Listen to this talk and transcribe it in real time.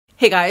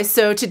Hey guys,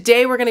 so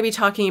today we're going to be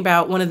talking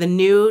about one of the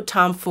new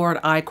Tom Ford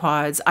eye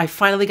quads. I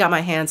finally got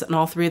my hands on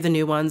all three of the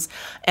new ones,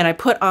 and I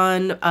put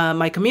on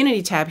my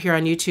community tab here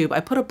on YouTube,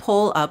 I put a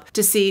poll up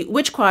to see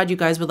which quad you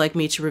guys would like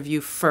me to review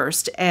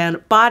first,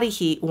 and Body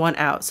Heat won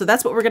out. So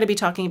that's what we're going to be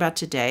talking about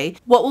today.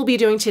 What we'll be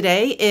doing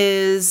today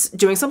is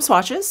doing some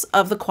swatches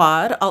of the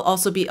quad. I'll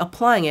also be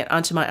applying it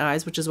onto my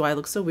eyes, which is why I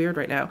look so weird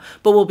right now,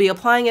 but we'll be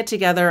applying it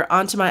together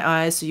onto my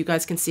eyes so you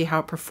guys can see how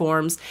it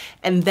performs,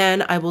 and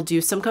then I will do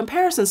some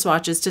comparison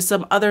swatches to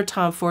some other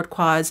Tom Ford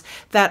quads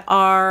that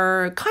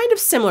are kind of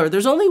similar.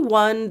 There's only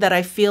one that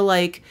I feel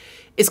like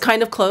is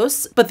kind of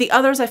close, but the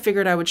others I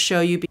figured I would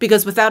show you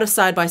because without a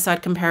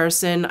side-by-side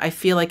comparison, I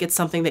feel like it's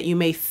something that you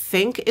may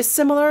think is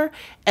similar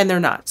and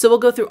they're not. So we'll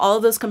go through all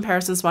of those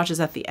comparison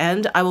swatches at the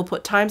end. I will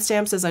put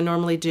timestamps as I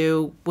normally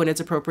do when it's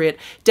appropriate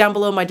down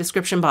below my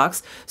description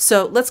box.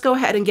 So let's go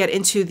ahead and get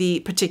into the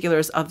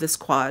particulars of this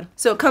quad.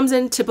 So it comes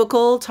in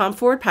typical Tom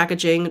Ford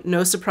packaging,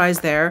 no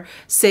surprise there.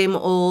 Same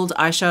old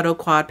eyeshadow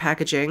quad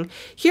packaging.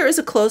 Here is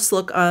a close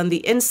look on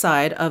the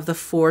inside of the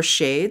 4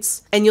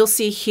 shades. And you'll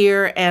see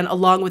here, and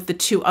along with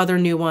the 2 other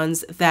new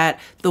ones, that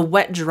the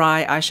wet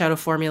dry eyeshadow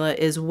formula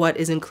is what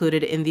is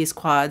included in these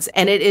quads,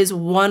 and it is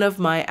one of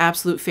my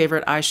absolute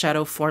favorite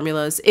eyeshadow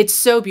formulas. It's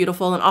so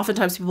beautiful, and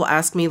oftentimes people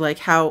ask me like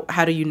how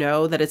do you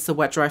know that it's the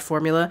wet dry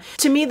formula?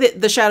 To me,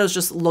 the shadows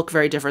just look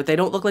very different. They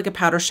don't look like a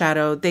powder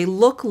shadow. They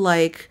look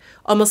like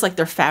almost like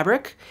they're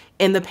fabric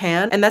in the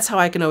pan, and that's how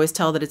I can always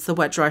tell that it's the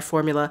wet dry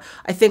formula.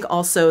 I think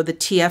also the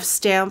TF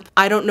stamp,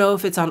 I don't know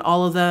if it's on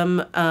all of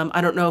them.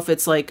 I don't know if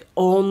it's like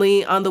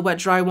only on the wet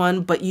dry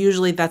one, but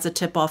usually that's a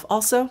tip off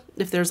also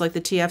if there's like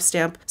the TF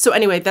stamp. So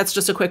anyway, that's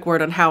just a quick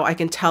word on how I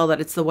can tell that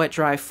it's the wet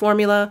dry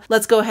formula.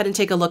 Let's go ahead and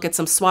take a look at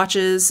some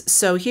swatches.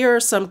 So here are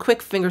some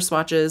quick finger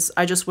swatches.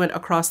 I just went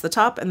across the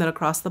top and then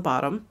across the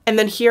bottom. And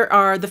then here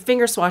are the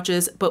finger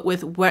swatches, but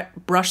with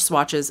wet brush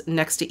swatches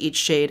next to each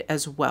shade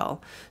as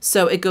well.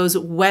 So it goes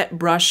wet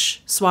brush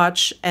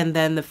swatch and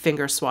then the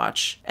finger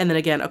swatch, and then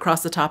again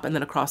across the top and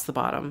then across the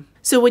bottom.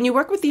 So when you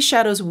work with these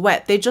shadows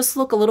wet, they just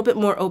look a little bit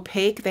more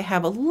opaque. They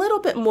have a little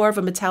bit more of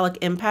a metallic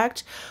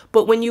impact,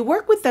 but when you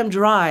work with them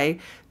dry,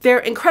 they're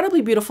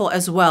incredibly beautiful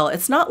as well.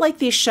 It's not like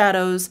these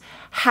shadows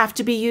have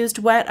to be used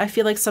wet. I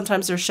feel like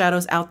sometimes there's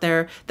shadows out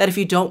there that if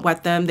you don't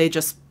wet them, they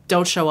just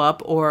don't show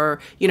up,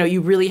 or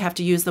you really have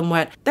to use them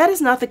wet. That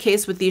is not the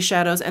case with these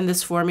shadows and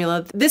this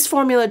formula. This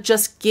formula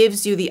just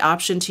gives you the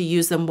option to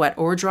use them wet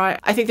or dry.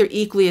 I think they're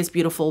equally as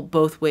beautiful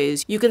both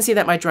ways. You can see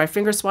that my dry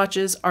finger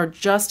swatches are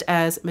just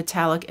as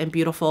metallic and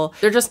beautiful.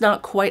 They're just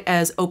not quite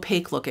as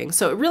opaque looking.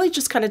 So it really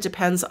just kind of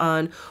depends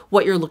on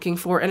what you're looking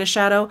for in a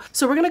shadow.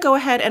 So we're going to go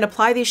ahead and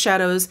apply these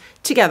shadows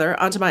together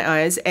onto my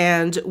eyes,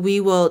 and we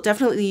will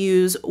definitely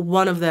use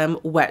one of them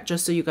wet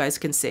just so you guys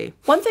can see.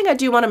 One thing I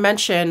do want to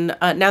mention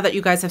now that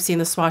you guys have seen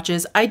the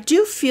swatches, I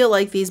do feel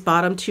like these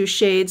bottom 2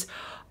 shades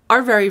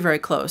are very, very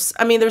close.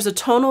 I mean, there's a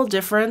tonal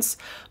difference,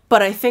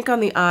 but I think on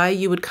the eye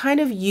you would kind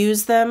of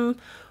use them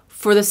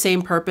for the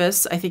same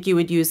purpose. I think you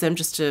would use them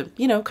just to,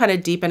 kind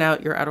of deepen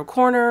out your outer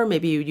corner.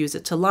 Maybe you use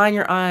it to line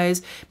your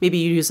eyes. Maybe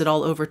you use it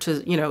all over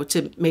to,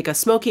 to make a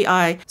smoky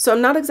eye. So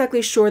I'm not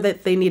exactly sure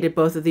that they needed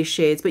both of these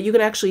shades, but you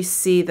can actually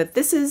see that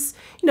this is,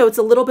 it's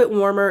a little bit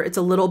warmer. It's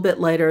a little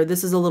bit lighter.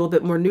 This is a little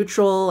bit more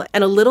neutral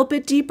and a little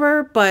bit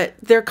deeper, but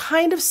they're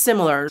kind of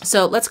similar.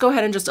 So let's go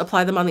ahead and just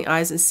apply them on the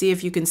eyes and see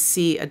if you can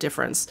see a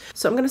difference.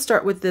 So I'm going to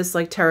start with this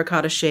like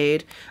terracotta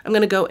shade. I'm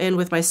going to go in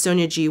with my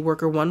Sonia G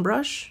Worker 1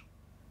 brush.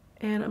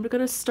 And I'm going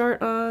to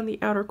start on the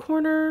outer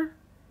corner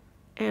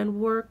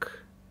and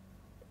work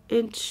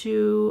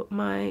into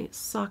my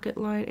socket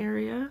line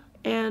area.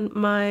 And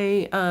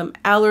my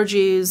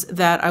allergies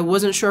that I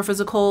wasn't sure if it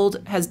was a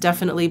cold has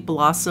definitely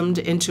blossomed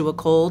into a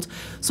cold.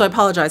 So I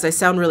apologize, I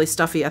sound really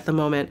stuffy at the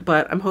moment,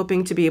 but I'm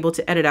hoping to be able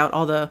to edit out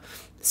all the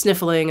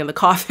sniffling and the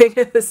coughing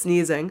and the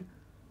sneezing.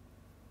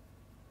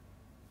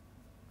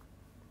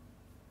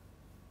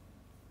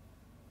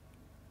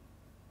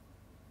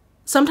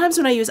 Sometimes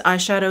when I use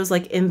eyeshadows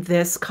like in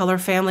this color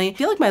family, I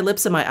feel like my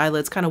lips and my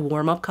eyelids kind of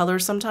warm up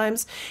colors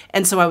sometimes.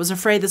 And so I was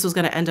afraid this was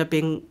going to end up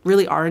being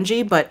really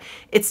orangey, but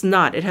it's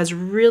not. It has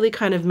really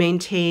kind of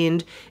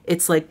maintained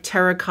its like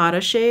terracotta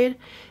shade,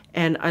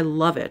 and I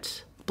love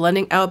it.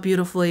 Blending out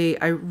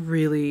beautifully. I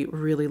really,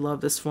 really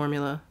love this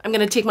formula. I'm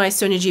going to take my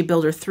Sonia G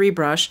Builder 3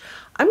 brush.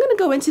 I'm going to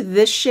go into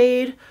this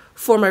shade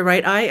for my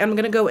right eye. I'm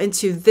going to go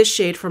into this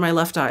shade for my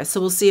left eye.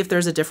 So we'll see if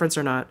there's a difference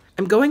or not.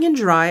 I'm going in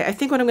dry. I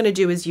think what I'm going to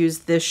do is use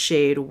this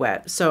shade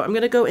wet. So I'm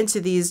going to go into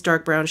these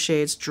dark brown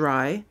shades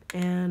dry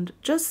and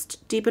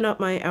just deepen up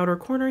my outer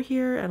corner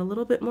here, add a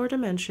little bit more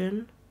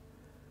dimension.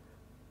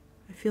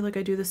 I feel like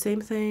I do the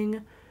same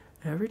thing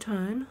every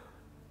time.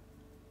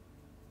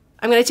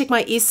 I'm going to take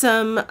my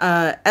Esam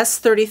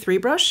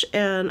S33 brush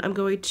and I'm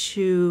going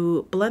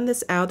to blend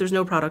this out. There's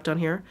no product on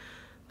here.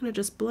 I'm going to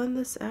just blend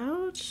this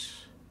out.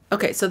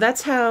 Okay, so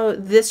that's how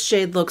this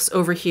shade looks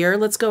over here.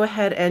 Let's go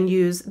ahead and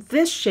use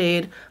this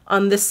shade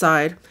on this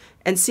side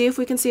and see if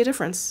we can see a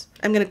difference.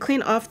 I'm going to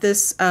clean off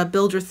this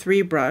Builder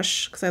 3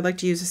 brush because I like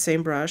to use the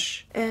same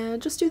brush and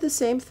just do the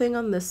same thing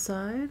on this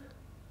side.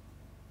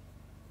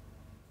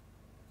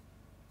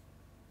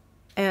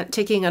 and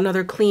taking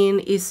another clean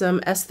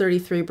Esom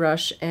S33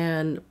 brush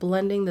and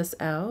blending this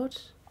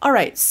out. All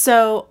right,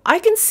 so I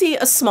can see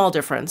a small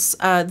difference.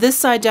 This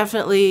side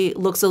definitely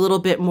looks a little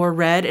bit more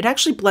red. It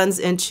actually blends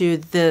into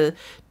the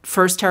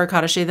first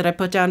terracotta shade that I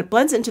put down. It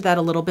blends into that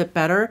a little bit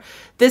better.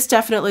 This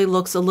definitely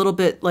looks a little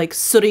bit like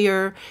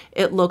sootier.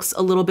 It looks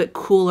a little bit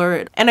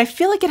cooler. And I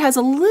feel like it has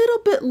a little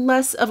bit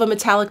less of a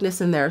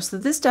metallicness in there. So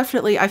this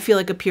definitely, I feel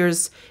like,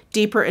 appears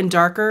deeper and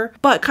darker.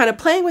 But kind of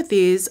playing with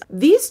these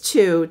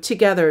two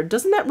together,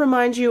 doesn't that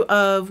remind you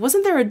of,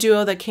 wasn't there a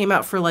duo that came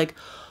out for like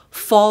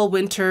fall,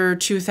 winter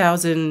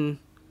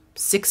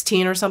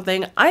 2016 or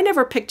something? I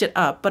never picked it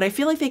up, but I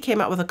feel like they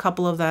came out with a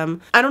couple of them.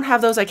 I don't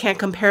have those, I can't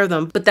compare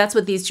them, but that's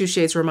what these two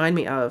shades remind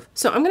me of.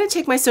 So I'm gonna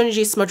take my Sony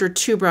G Smudger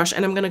 2 brush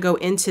and I'm gonna go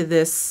into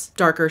this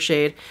darker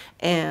shade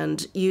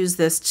and use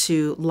this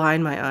to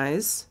line my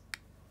eyes.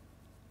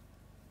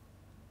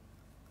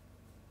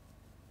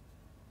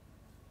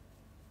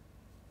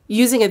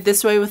 Using it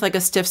this way with like a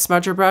stiff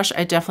smudger brush,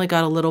 I definitely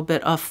got a little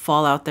bit of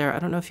fallout there. I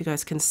don't know if you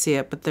guys can see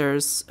it, but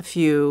there's a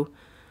few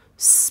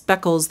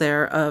speckles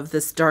there of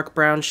this dark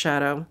brown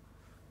shadow.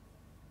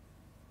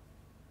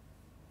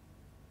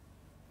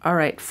 All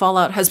right,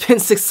 fallout has been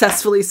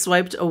successfully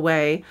swiped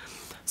away.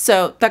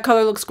 So that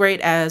color looks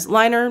great as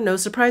liner, no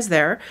surprise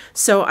there.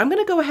 So I'm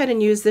gonna go ahead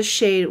and use this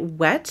shade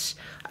Wet.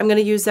 I'm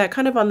gonna use that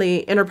kind of on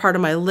the inner part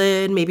of my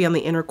lid, maybe on the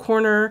inner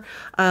corner.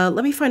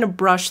 Let me find a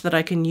brush that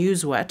I can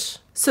use wet.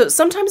 So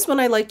sometimes when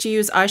I like to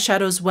use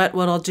eyeshadows wet,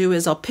 what I'll do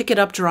is I'll pick it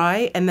up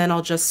dry and then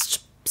I'll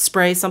just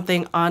spray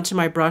something onto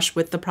my brush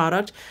with the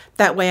product.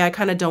 That way I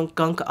kind of don't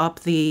gunk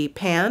up the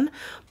pan.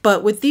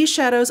 But with these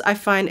shadows, I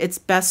find it's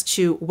best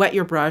to wet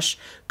your brush,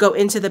 go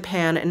into the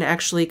pan and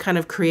actually kind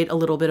of create a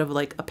little bit of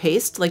like a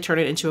paste, like turn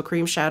it into a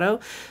cream shadow.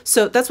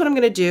 So that's what I'm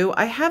gonna do.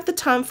 I have the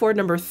Tom Ford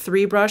number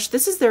 3 brush.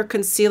 This is their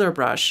concealer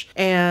brush.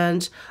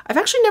 And I've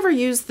actually never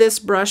used this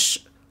brush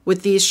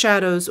with these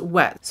shadows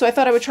wet. So I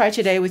thought I would try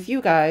today with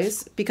you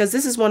guys because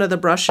this is one of the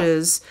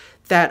brushes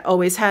that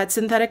always had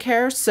synthetic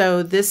hair,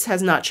 so this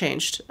has not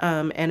changed.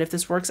 And if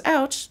this works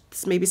out,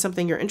 this may be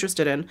something you're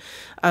interested in.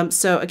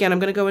 So again, I'm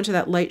gonna go into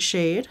that light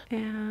shade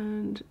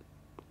and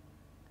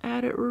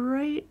add it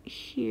right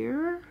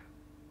here,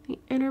 the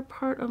inner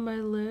part of my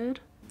lid.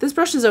 This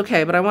brush is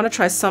okay, but I want to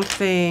try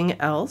something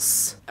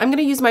else. I'm going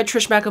to use my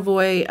Trish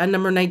McEvoy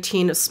number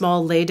 19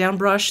 small lay down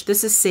brush.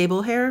 This is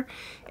sable hair,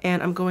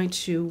 and I'm going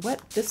to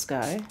wet this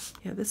guy.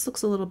 Yeah, this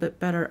looks a little bit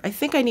better. I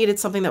think I needed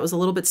something that was a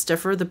little bit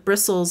stiffer. The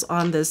bristles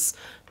on this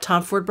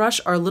Tom Ford brush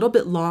are a little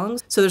bit long,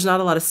 so there's not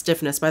a lot of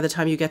stiffness by the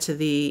time you get to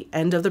the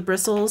end of the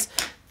bristles.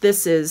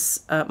 This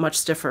is much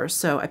stiffer,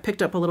 so I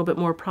picked up a little bit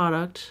more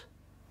product.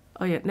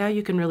 Oh yeah, now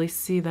you can really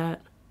see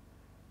that.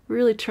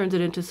 Really turns it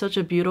into such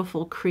a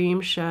beautiful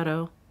cream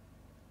shadow.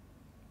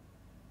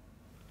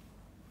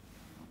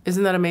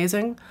 Isn't that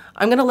amazing?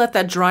 I'm gonna let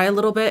that dry a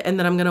little bit and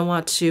then I'm gonna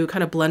want to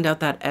kind of blend out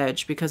that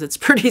edge because it's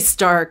pretty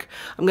stark.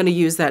 I'm gonna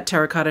use that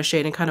terracotta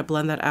shade and kind of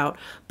blend that out,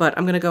 but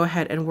I'm gonna go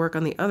ahead and work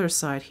on the other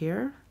side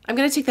here. I'm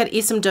gonna take that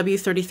Esom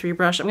W33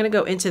 brush. I'm gonna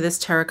go into this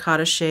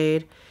terracotta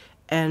shade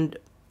and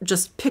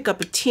just pick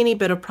up a teeny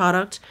bit of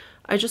product.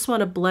 I just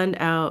wanna blend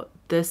out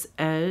this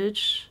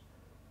edge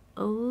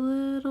a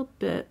little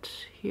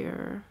bit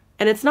here.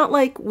 And it's not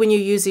like when you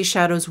use these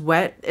shadows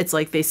wet, it's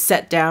like they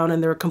set down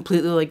and they're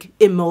completely like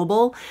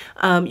immobile.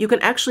 You can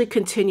actually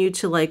continue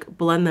to like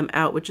blend them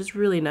out, which is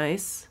really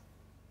nice.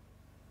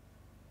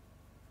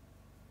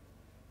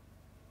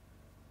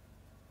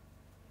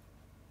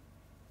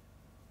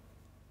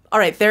 All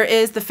right, there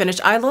is the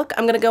finished eye look.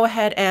 I'm gonna go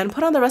ahead and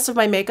put on the rest of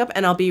my makeup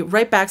and I'll be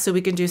right back so we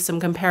can do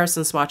some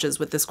comparison swatches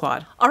with this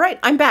quad. All right,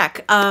 I'm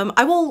back.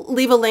 I will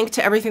leave a link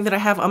to everything that I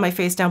have on my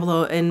face down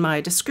below in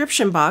my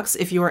description box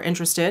if you are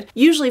interested.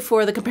 Usually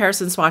for the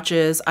comparison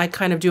swatches, I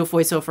kind of do a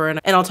voiceover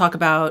and I'll talk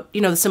about,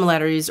 you know, the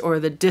similarities or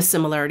the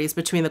dissimilarities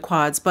between the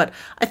quads, but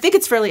I think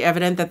it's fairly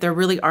evident that there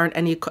really aren't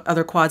any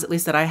other quads, at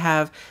least that I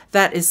have,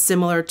 that is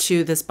similar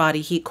to this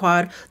Body Heat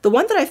quad. The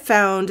one that I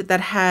found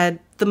that had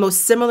the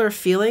most similar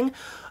feeling,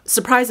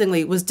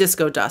 surprisingly, was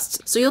Disco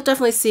Dust. So you'll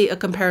definitely see a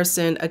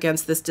comparison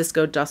against this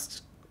Disco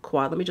Dust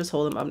quad. Let me just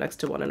hold them up next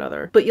to one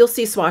another. But you'll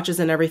see swatches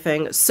and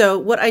everything. So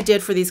what I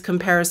did for these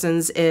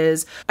comparisons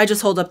is I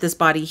just hold up this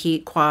Body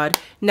Heat quad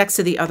next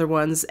to the other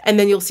ones, and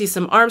then you'll see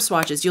some arm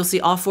swatches. You'll see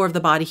all 4 of the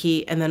Body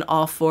Heat and then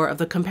all 4 of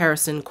the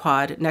comparison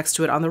quad next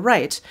to it on the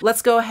right.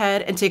 Let's go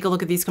ahead and take a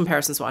look at these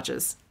comparison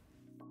swatches.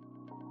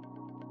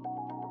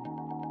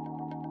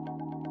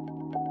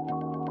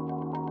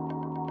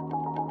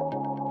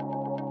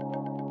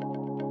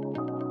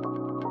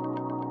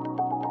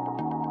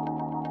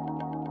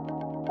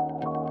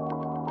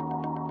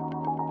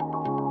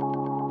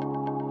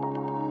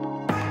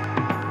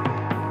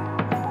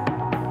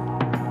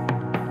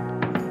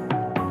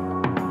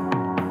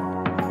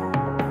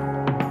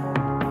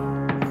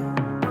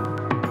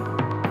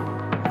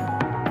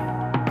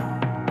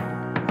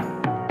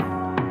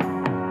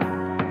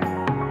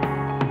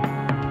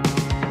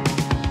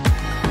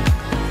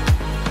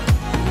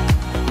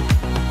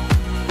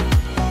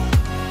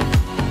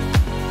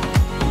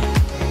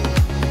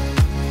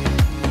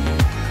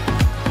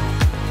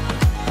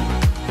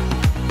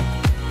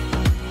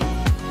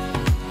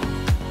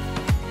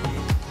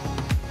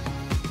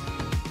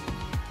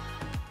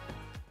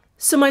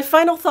 So my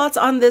final thoughts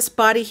on this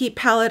Body Heat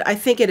palette, I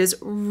think it is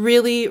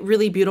really,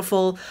 really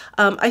beautiful.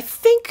 I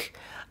think,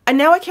 and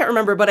now I can't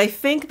remember, but I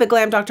think the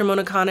Glam Dr.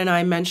 Mona Khan and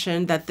I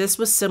mentioned that this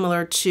was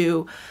similar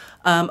to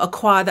a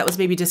quad that was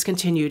maybe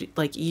discontinued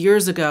like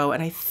years ago,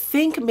 and I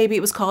think maybe it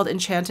was called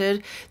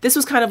Enchanted. This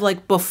was kind of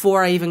like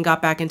before I even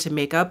got back into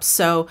makeup,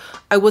 so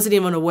I wasn't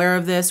even aware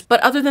of this. But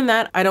other than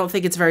that, I don't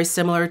think it's very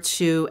similar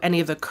to any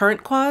of the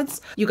current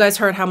quads. You guys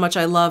heard how much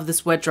I love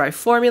this wet dry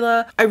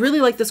formula. I really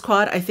like this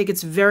quad. I think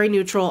it's very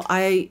neutral.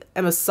 I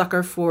am a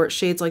sucker for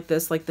shades like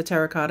this, like the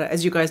terracotta.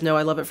 As you guys know,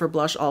 I love it for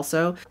blush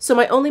also. So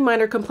my only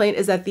minor complaint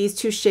is that these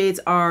two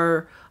shades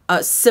are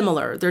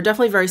similar. They're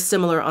definitely very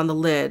similar on the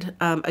lid.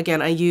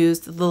 Again, I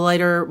used the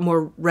lighter,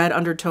 more red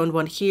undertoned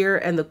one here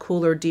and the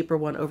cooler, deeper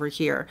one over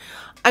here.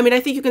 I mean,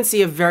 I think you can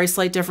see a very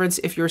slight difference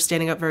if you're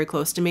standing up very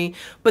close to me,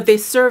 but they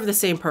serve the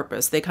same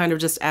purpose. They kind of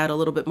just add a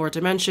little bit more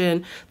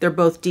dimension. They're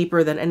both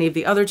deeper than any of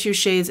the other two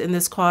shades in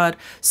this quad.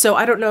 So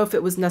I don't know if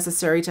it was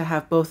necessary to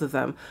have both of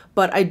them,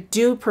 but I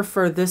do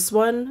prefer this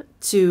one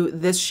to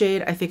this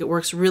shade. I think it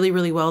works really,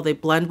 really well. They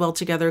blend well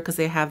together because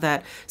they have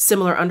that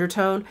similar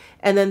undertone.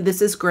 And then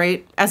this is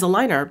great as a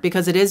liner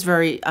because it is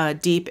very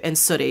deep and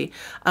sooty.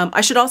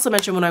 I should also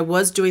mention, when I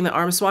was doing the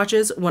arm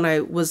swatches, when I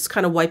was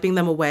kind of wiping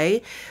them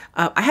away,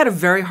 I had a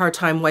very hard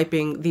time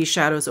wiping these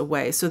shadows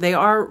away. So they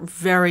are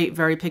very,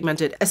 very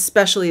pigmented,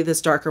 especially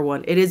this darker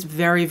one. It is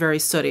very, very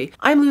sooty.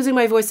 I'm losing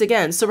my voice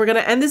again. So we're going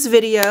to end this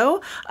video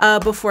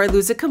before I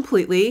lose it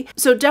completely.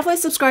 So definitely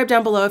subscribe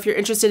down below if you're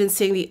interested in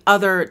seeing the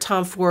other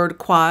Tom Ford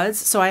quads.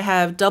 So I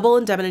have Double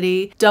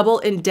Indemnity,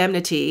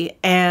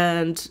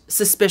 and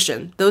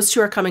Suspicion. Those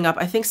two are coming up.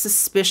 I think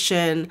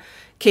Suspicion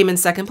came in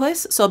second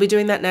place, so I'll be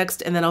doing that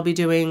next, and then I'll be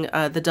doing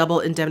the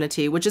Double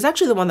Indemnity, which is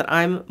actually the one that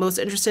I'm most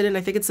interested in.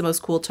 I think it's the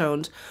most cool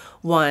toned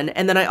one.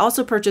 And then I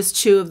also purchased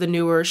two of the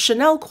newer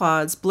Chanel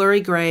quads,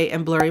 Blurry Gray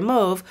and Blurry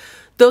Mauve.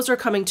 Those are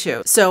coming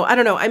too. So I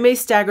don't know, I may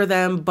stagger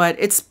them, but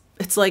it's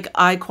like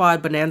eye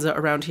quad bonanza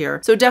around here.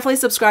 So definitely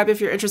subscribe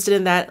if you're interested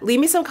in that. Leave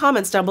me some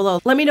comments down below.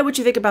 Let me know what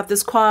you think about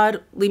this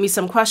quad. Leave me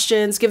some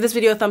questions. Give this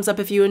video a thumbs up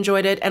if you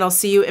enjoyed it, and I'll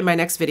see you in my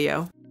next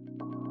video.